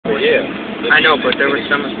I know, but there was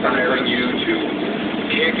some inspiring you to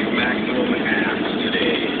kick maximum ass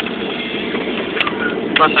today.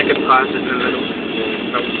 Plus, I could pause it in the middle.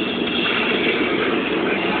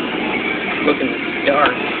 Look in the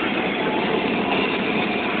dark.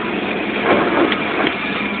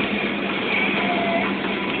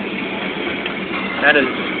 That is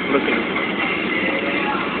looking.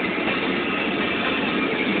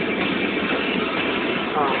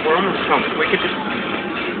 Oh, we're almost home. We could just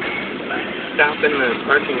stop in the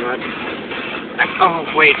parking lot. Oh,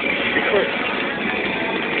 wait.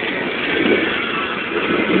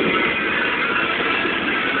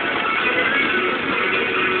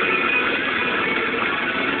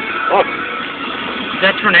 Look. Is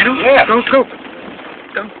that tornado? Yeah. Go.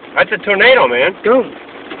 Go. That's a tornado, man. Go.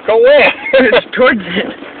 Go where? It's towards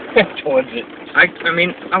it. Towards it. I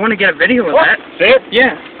mean, I want to get a video of What? that. See it?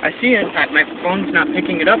 Yeah, I see it. My phone's not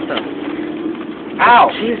picking it up, though. Ow.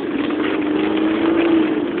 Jesus.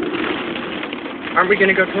 Aren't we going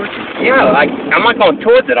to go towards it? Yeah, I'm not going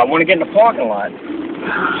towards it. I want to get in the parking lot.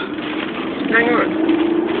 Hang on.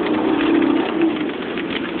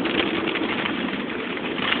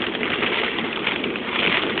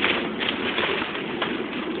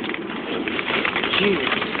 Jesus.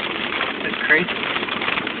 That's crazy.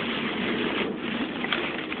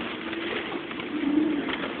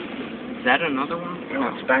 Is that another one? No,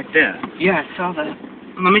 it's back there. Yeah, I saw that.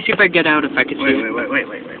 Let me see if I get out if I could see it. Wait.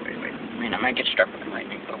 I mean, I might get struck with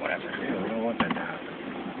lightning, but whatever. Yeah, we don't want that to happen.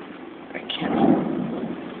 I can't.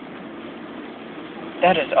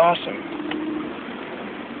 That is awesome.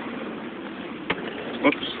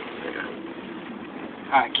 Whoops.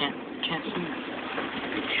 I can't see it.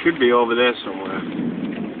 It should be over there somewhere.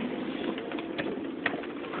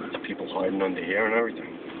 There's people hiding under here and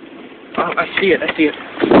everything. Oh, I see it. I can see it.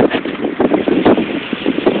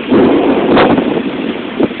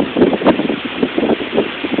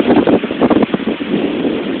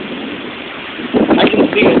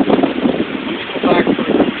 Let's go back for it.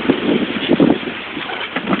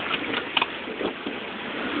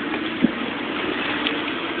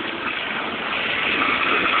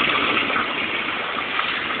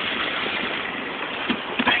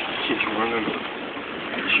 It's running.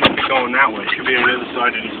 It should be going that way. It should be on the other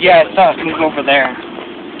side of this. Yeah, I saw it move over there.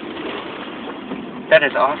 That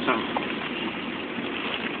is awesome.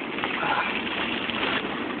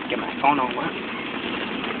 Get my phone over.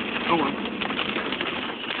 Oh well.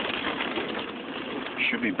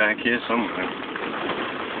 Should be back here somewhere.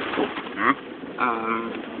 Huh?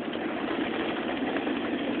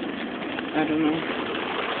 I don't know.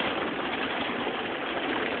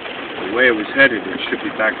 The way it was headed, it should be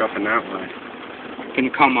back up in that way. Can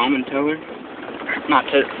you call Mom and tell her? Not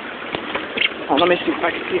to... Oh, let me see if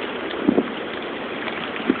I can see it.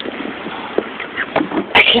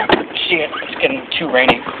 I can't see it. It's getting too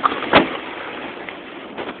rainy.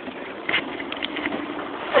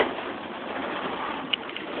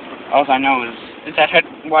 All I know is that...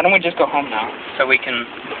 Why don't we just go home now? So we can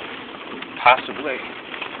possibly...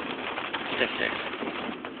 Stick.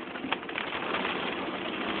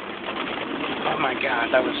 Oh my god,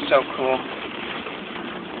 that was so cool.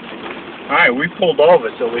 Alright, we pulled over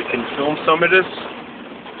so we can film some of this.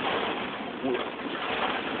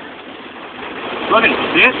 Look at it,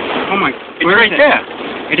 see it? Oh my... It's right there.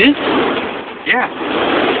 It is? Yeah.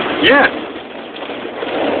 Yeah.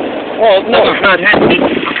 Well, no, it's not heading.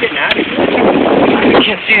 I'm getting out of here. I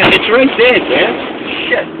can't see it. It's right there, Dan.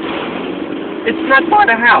 Shit. It's not by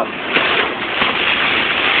the house.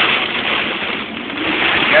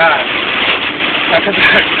 God. How could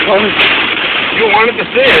that close? You wanted to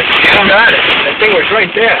see it. You got it. That thing was right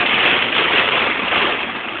there.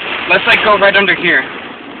 Let's like go right under here.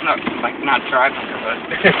 No, like not drive under, but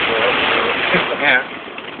yeah.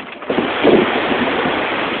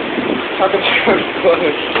 How could that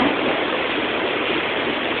close?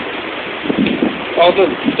 All the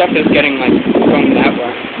stuff is getting like going that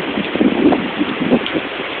way.